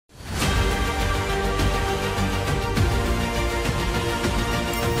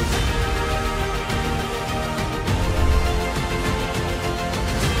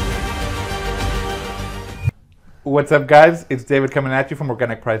What's up, guys? It's David coming at you from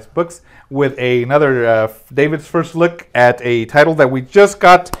Organic Priced Books with another David's first look at a title that we just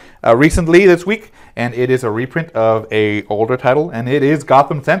got recently this week, and it is a reprint of a older title, and it is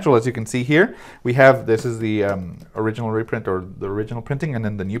Gotham Central. As you can see here, we have this is the original reprint, or the original printing, and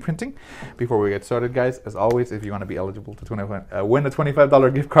then the new printing. Before we get started, guys, as always, if you want to be eligible to win a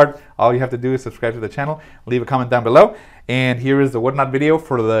 $25 gift card, all you have to do is subscribe to the channel, leave a comment down below, and here is the Whatnot video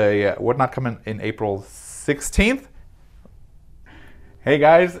for the Whatnot coming in April 16th. Hey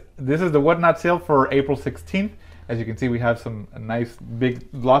guys, this is the Whatnot sale for April 16th. As you can see, we have some nice big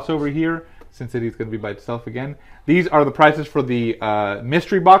lots over here. Sin City is going to be by itself again. These are the prices for the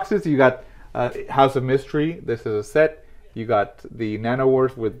mystery boxes. You got House of Mystery. This is a set. You got the Nano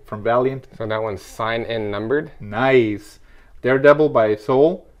Wars from Valiant. So that one's signed and numbered. Nice. Daredevil by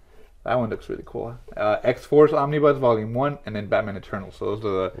Soul. That one looks really cool. X-Force Omnibus Volume 1, and then Batman Eternal. So those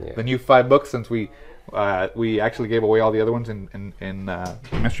are the new 5 books, since we actually gave away all the other ones in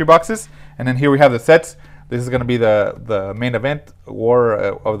mystery boxes. And then here we have the sets. This is going to be the main event, War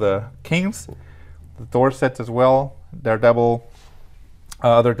of the Kings. The Thor sets as well. Daredevil,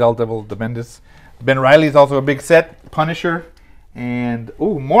 other Daredevil, the Bendis. Ben Reilly is also a big set. Punisher, and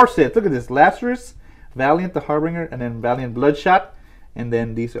more sets. Look at this: Lazarus, Valiant, the Harbinger, and then Valiant Bloodshot. And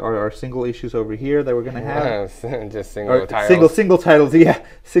then these are our single issues over here that we're going to have. Just single titles. Single titles, yeah.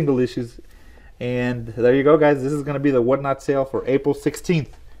 Single issues. And there you go, guys. This is going to be the Whatnot sale for April 16th.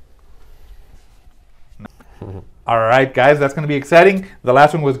 All right, guys. That's going to be exciting. The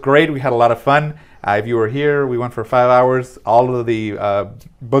last one was great. We had a lot of fun. If you were here, we went for 5 hours. All of the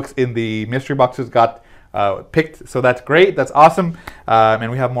books in the mystery boxes got picked. So that's great. That's awesome. And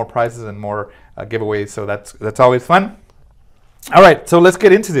we have more prizes and more giveaways. So that's always fun. All right, so let's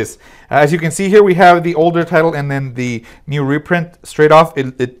get into this. As you can see here, we have the older title and then the new reprint. Straight off,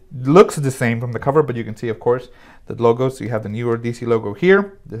 it looks the same from the cover, but you can see, of course, the logos. So you have the newer DC logo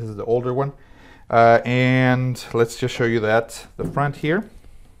here. This is the older one. And let's just show you that. The front here.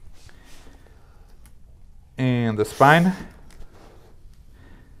 And the spine.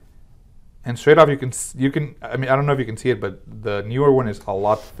 And straight off, you can, I mean, I don't know if you can see it, but the newer one is a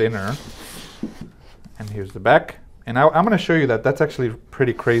lot thinner. And here's the back. And I'm going to show you that. That's actually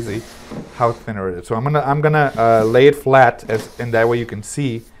pretty crazy how thinner it is. So I'm gonna lay it flat, and that way you can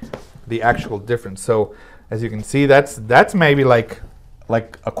see the actual difference. So as you can see, that's maybe like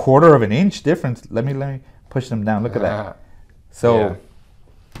a quarter of an inch difference. Let me push them down. Look at that. So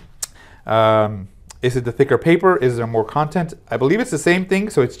is it the thicker paper? Is there more content? I believe it's the same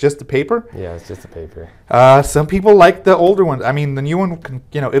thing, so it's just the paper. Yeah, it's just the paper. Some people like the older one. I mean, the new one, can,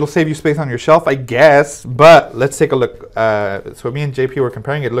 it'll save you space on your shelf, I guess. But let's take a look. So me and JP were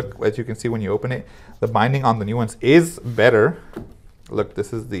comparing it. Look, as you can see when you open it, the binding on the new ones is better. Look,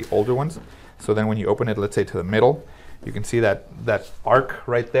 this is the older ones. So then when you open it, let's say to the middle, you can see that arc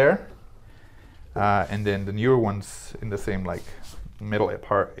right there. And then the newer ones in the same middle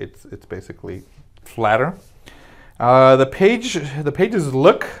part, it's basically flatter. The pages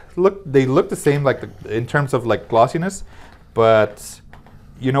look the same, in terms of glossiness, but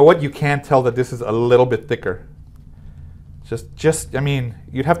you know what? You can tell that this is a little bit thicker. I mean,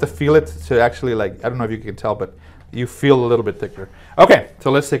 you'd have to feel it to actually I don't know if you can tell, but you feel a little bit thicker. Okay,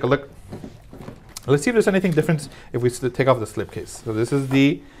 so let's take a look. Let's see if there's anything different if we take off the slipcase. So this is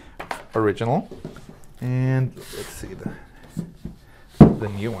the original, and let's see the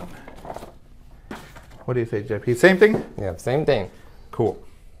new one. What do you say, JP? Same thing? Yeah, same thing. Cool.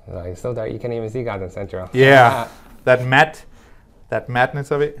 It's so dark you can't even see Gotham Central. Yeah, that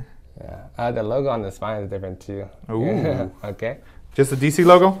matteness of it. Yeah, the logo on the spine is different too. Ooh. Okay. Just the DC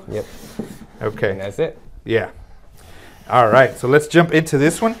logo? Yep. Okay. And that's it. Yeah. All right, so let's jump into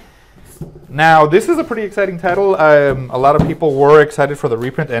this one. Now, this is a pretty exciting title. A lot of people were excited for the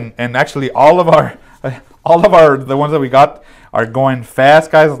reprint, and actually all of our the ones that we got are going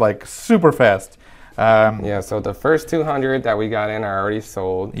fast, guys, super fast. Yeah, so the first 200 that we got in are already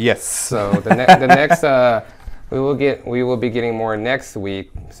sold. Yes. So the next we will be getting more next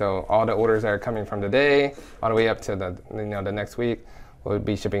week. So all the orders that are coming from today all the way up to the next week, we'll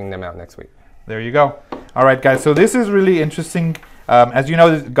be shipping them out next week. There you go. All right, guys. So this is really interesting. As you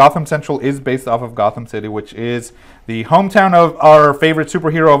know, Gotham Central is based off of Gotham City, which is the hometown of our favorite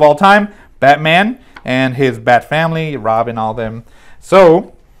superhero of all time, Batman, and his Bat family, Robin, all them.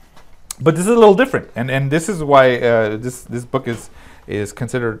 So, but this is a little different, and this is why this book is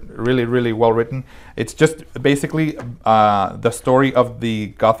considered really, really well written. It's just basically the story of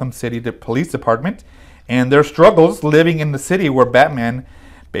the Gotham City Police Department and their struggles living in the city where Batman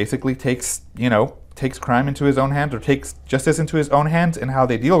basically takes crime into his own hands, or takes justice into his own hands, and how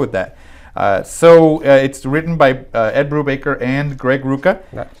they deal with that. It's written by Ed Brubaker and Greg Rucka.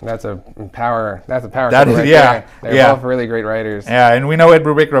 That's a power. That's a power. That is, right yeah, there. They're both really great writers. Yeah, and we know Ed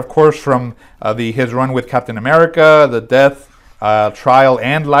Brubaker, of course, from his run with Captain America, the death, trial,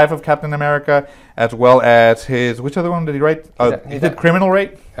 and life of Captain America, as well as which other one did he write? He did Criminal,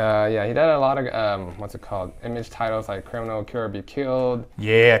 right? Yeah, he did a lot of what's it called? Image titles like Criminal, Kill or Be Killed.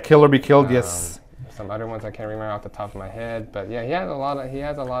 Yeah, Kill or Be Killed. Yes. Some other ones I can't remember off the top of my head, but yeah, he has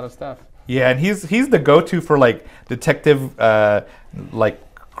a lot of stuff. Yeah, and he's the go-to for like detective like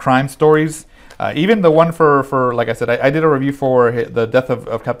crime stories. Even the one for like I said, I did a review for the death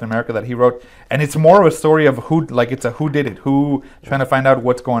of Captain America that he wrote, and it's more of a story of it's a who did it, who trying to find out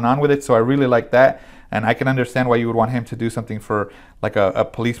what's going on with it. So I really like that, and I can understand why you would want him to do something for like a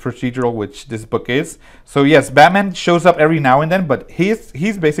police procedural, which this book is. So yes, Batman shows up every now and then, but he's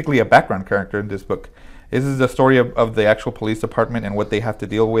basically a background character in this book. This is the story of the actual police department and what they have to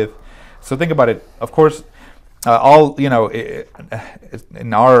deal with. So think about it. Of course, in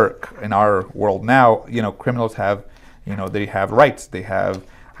our world now, criminals have, they have rights. They have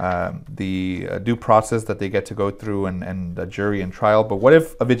the due process that they get to go through and the jury and trial. But what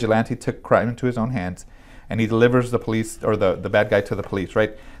if a vigilante took crime into his own hands and he delivers the police or the bad guy to the police,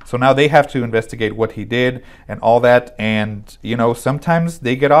 right? So now they have to investigate what he did and all that. And, sometimes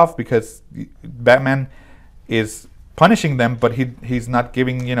they get off because Batman is punishing them, but he's not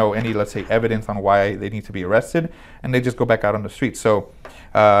giving any, let's say, evidence on why they need to be arrested, and they just go back out on the street. So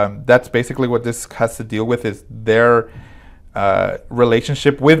that's basically what this has to deal with, is their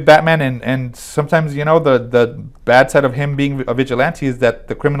relationship with Batman, and sometimes the bad side of him being a vigilante is that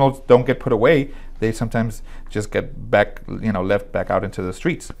the criminals don't get put away. They sometimes just get back left back out into the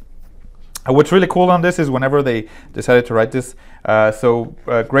streets. What's really cool on this is whenever they decided to write this,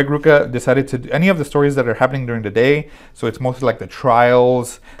 Greg Rucka decided to do any of the stories that are happening during the day. So it's mostly like the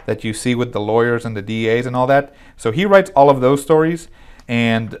trials that you see with the lawyers and the DAs and all that. So he writes all of those stories,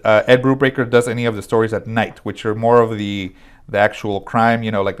 and Ed Brubaker does any of the stories at night, which are more of the actual crime,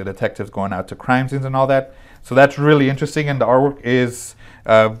 like the detectives going out to crime scenes and all that. So that's really interesting, and the artwork is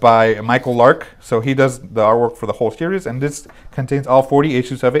by Michael Lark. So he does the artwork for the whole series, and this contains all 40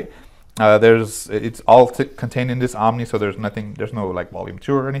 issues of it. It's all contained in this Omni, so there's no like volume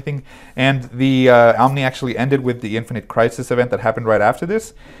 2 or anything. And the Omni actually ended with the Infinite Crisis event that happened right after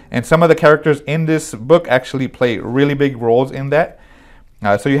this. And some of the characters in this book actually play really big roles in that.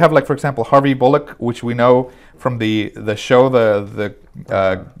 So you have, like, for example, Harvey Bullock, which we know from the show. You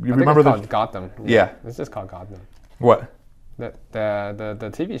remember it's called Gotham? Yeah, it's just called Gotham. What?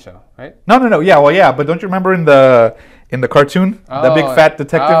 The TV show, right? No. Yeah, well, yeah, but don't you remember in the cartoon, the big fat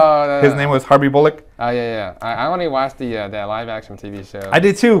detective? His name was Harvey Bullock. Oh yeah. I only watched the live action TV show. I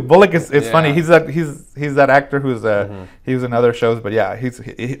did too. Bullock is funny. He's that actor who's he was in other shows, but yeah,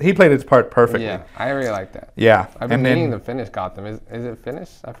 he played his part perfectly. Yeah, I really like that. Yeah, I've been meaning to finish Gotham. Is it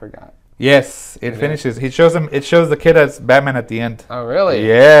finished? I forgot. Yes, it finishes. It shows the kid as Batman at the end. Oh really?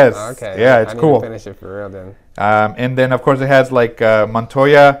 Yes. Okay. Yeah, it's cool. I need to finish it for real then. And then of course it has like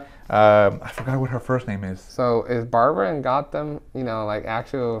Montoya. I forgot what her first name is. So is Barbara in Gotham, like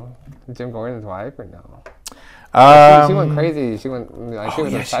actual Jim Gordon's wife, or no? She went crazy. She went she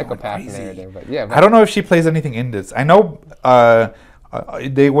was a psychopath and everything. But yeah, I don't know if she plays anything in this. I know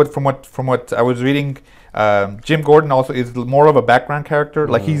they would from what I was reading. Jim Gordon also is more of a background character.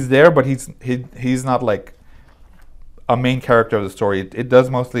 Like he's there, but he's not like a main character of the story. It does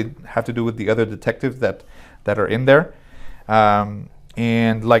mostly have to do with the other detectives that are in there.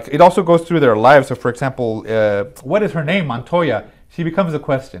 And like it also goes through their lives. So for example, what is her name? Montoya. She becomes a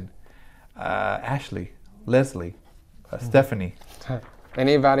question. Ashley, Leslie, Stephanie.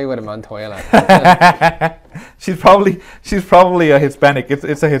 Anybody with a Montoya like she's probably a Hispanic.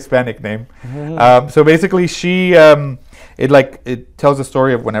 It's a Hispanic name. So basically, she it tells the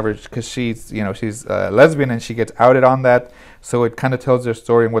story of whenever, because she's lesbian and she gets outed on that. So it kind of tells their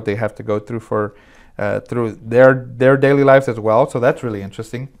story and what they have to go through through their daily lives as well. So that's really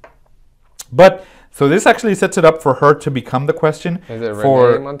interesting. But so this actually sets it up for her to become the question. Is it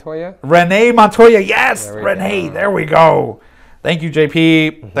Renee Montoya? Renee Montoya, yes, Renee. There we go. Thank you,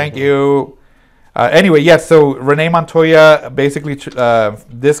 JP. Thank you. Anyway, yes. So Renee Montoya, basically,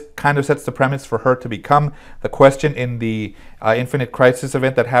 this kind of sets the premise for her to become the question in the Infinite Crisis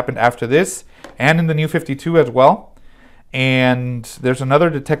event that happened after this, and in the New 52 as well. And there's another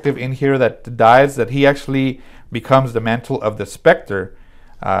detective in here that dies, that he actually becomes the mantle of the Spectre.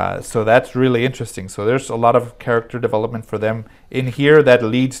 So that's really interesting. So there's a lot of character development for them in here that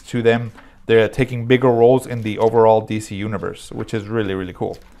leads to them they're taking bigger roles in the overall DC universe, which is really, really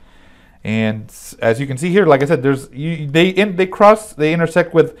cool. And as you can see here, like I said, they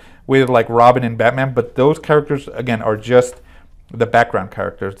intersect with like Robin and Batman, but those characters again are just the background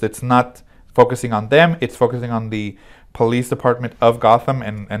characters. It's not focusing on them, it's focusing on the police department of Gotham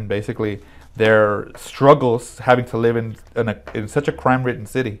and basically their struggles having to live in such a crime-ridden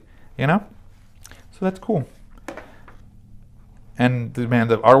city, you know? So that's cool. And man,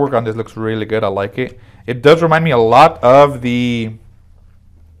 the artwork on this looks really good. I like it. It does remind me a lot of the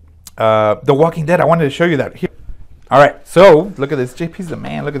Walking Dead. I wanted to show you that here. All right, so look at this. JP's the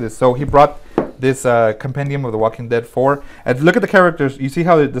man. Look at this. So he brought this compendium of The Walking Dead 4. And look at the characters. You see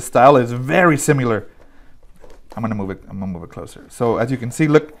how the style is very similar. I'm gonna move it closer. So as you can see,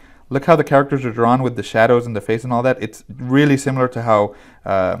 look how the characters are drawn with the shadows and the face and all that. It's really similar to how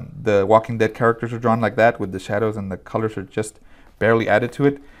the Walking Dead characters are drawn, like that, with the shadows and the colors are just barely added to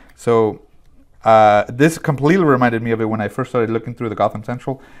it. So this completely reminded me of it when I first started looking through the Gotham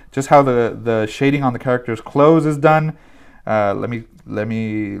Central. Just how the shading on the characters' clothes is done. Let me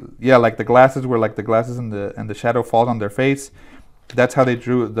like the glasses, where like the glasses and the shadow falls on their face. That's how they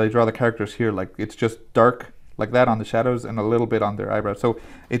draw the characters here. Like it's just dark like that on the shadows and a little bit on their eyebrows. So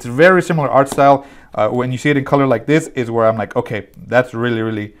it's very similar art style. When you see it in color like this is where I'm like, okay, that's really,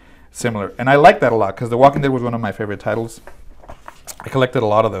 really similar. And I like that a lot because The Walking Dead was one of my favorite titles. I collected a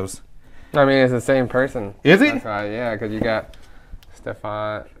lot of those. I mean, it's the same person. Is it? That's why, yeah, because you got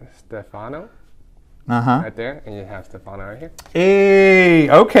Stefano right there, and you have Stefano right here. Hey,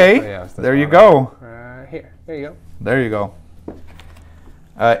 okay. So, yeah, there you go. Here. There you go. There you go.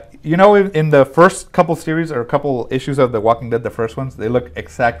 You know, in the first couple series or couple issues of The Walking Dead, the first ones, they look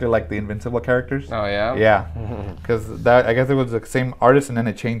exactly like the Invincible characters. Oh, yeah? Yeah. Because I guess it was the same artist, and then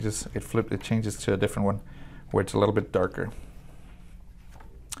it changes. It changes to a different one where it's a little bit darker.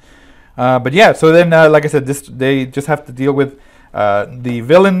 But yeah, so then, like I said, they just have to deal with the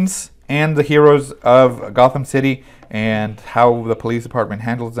villains and the heroes of Gotham City and how the police department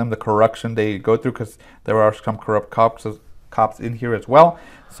handles them, the corruption they go through, because there are some corrupt cops in here as well.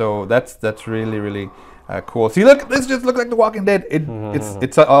 So that's really, really cool. See, look, this just looks like The Walking Dead.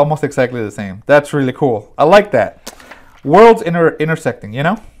 It's almost exactly the same. That's really cool. I like that. Worlds intersecting, you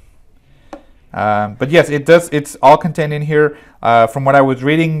know? But yes, it does. It's all contained in here. From what I was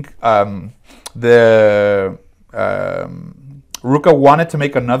reading, Ruka wanted to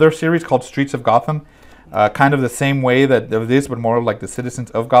make another series called Streets of Gotham, kind of the same way that of this, but more like the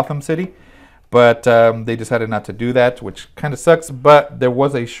citizens of Gotham City. But they decided not to do that, which kind of sucks. But there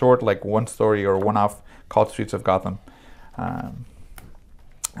was a short, like one story or one-off called Streets of Gotham. And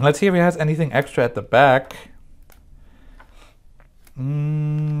let's see if he has anything extra at the back.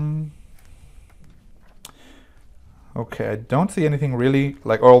 Okay, I don't see anything really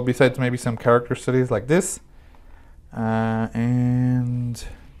like, or besides maybe some character studies like this, and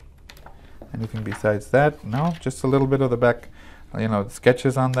anything besides that? No, just a little bit of the back, you know,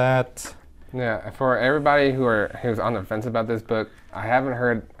 sketches on that. Yeah, for everybody who's on the fence about this book, I haven't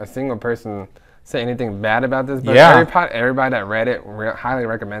heard a single person say anything bad about this book. Yeah. Everybody that read it highly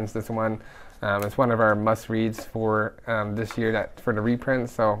recommends this one. It's one of our must-reads for this year for the reprint.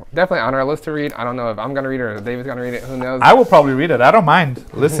 So definitely on our list to read. I don't know if I'm going to read it or if David's going to read it. Who knows? I will probably read it. I don't mind.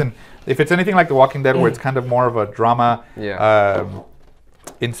 Listen, if it's anything like The Walking Dead where it's kind of more of a drama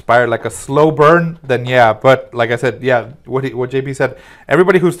inspired, like a slow burn, then yeah. But like I said, yeah, what JP said,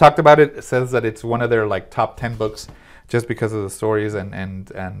 everybody who's talked about it says that it's one of their like top 10 books just because of the stories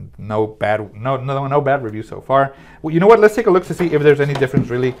and no bad reviews so far. Well, you know what? Let's take a look to see if there's any difference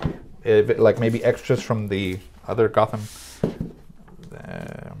really. If like maybe extras from the other Gotham,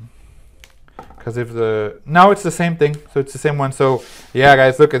 because no, it's the same thing. So it's the same one. So yeah,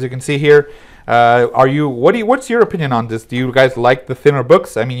 guys, look, as you can see here, what's your opinion on this? Do you guys like the thinner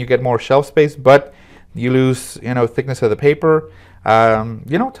books? I mean, you get more shelf space, but you lose, thickness of the paper.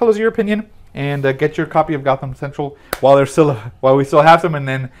 Tell us your opinion and get your copy of Gotham Central while we still have them, and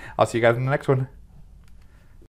then I'll see you guys in the next one.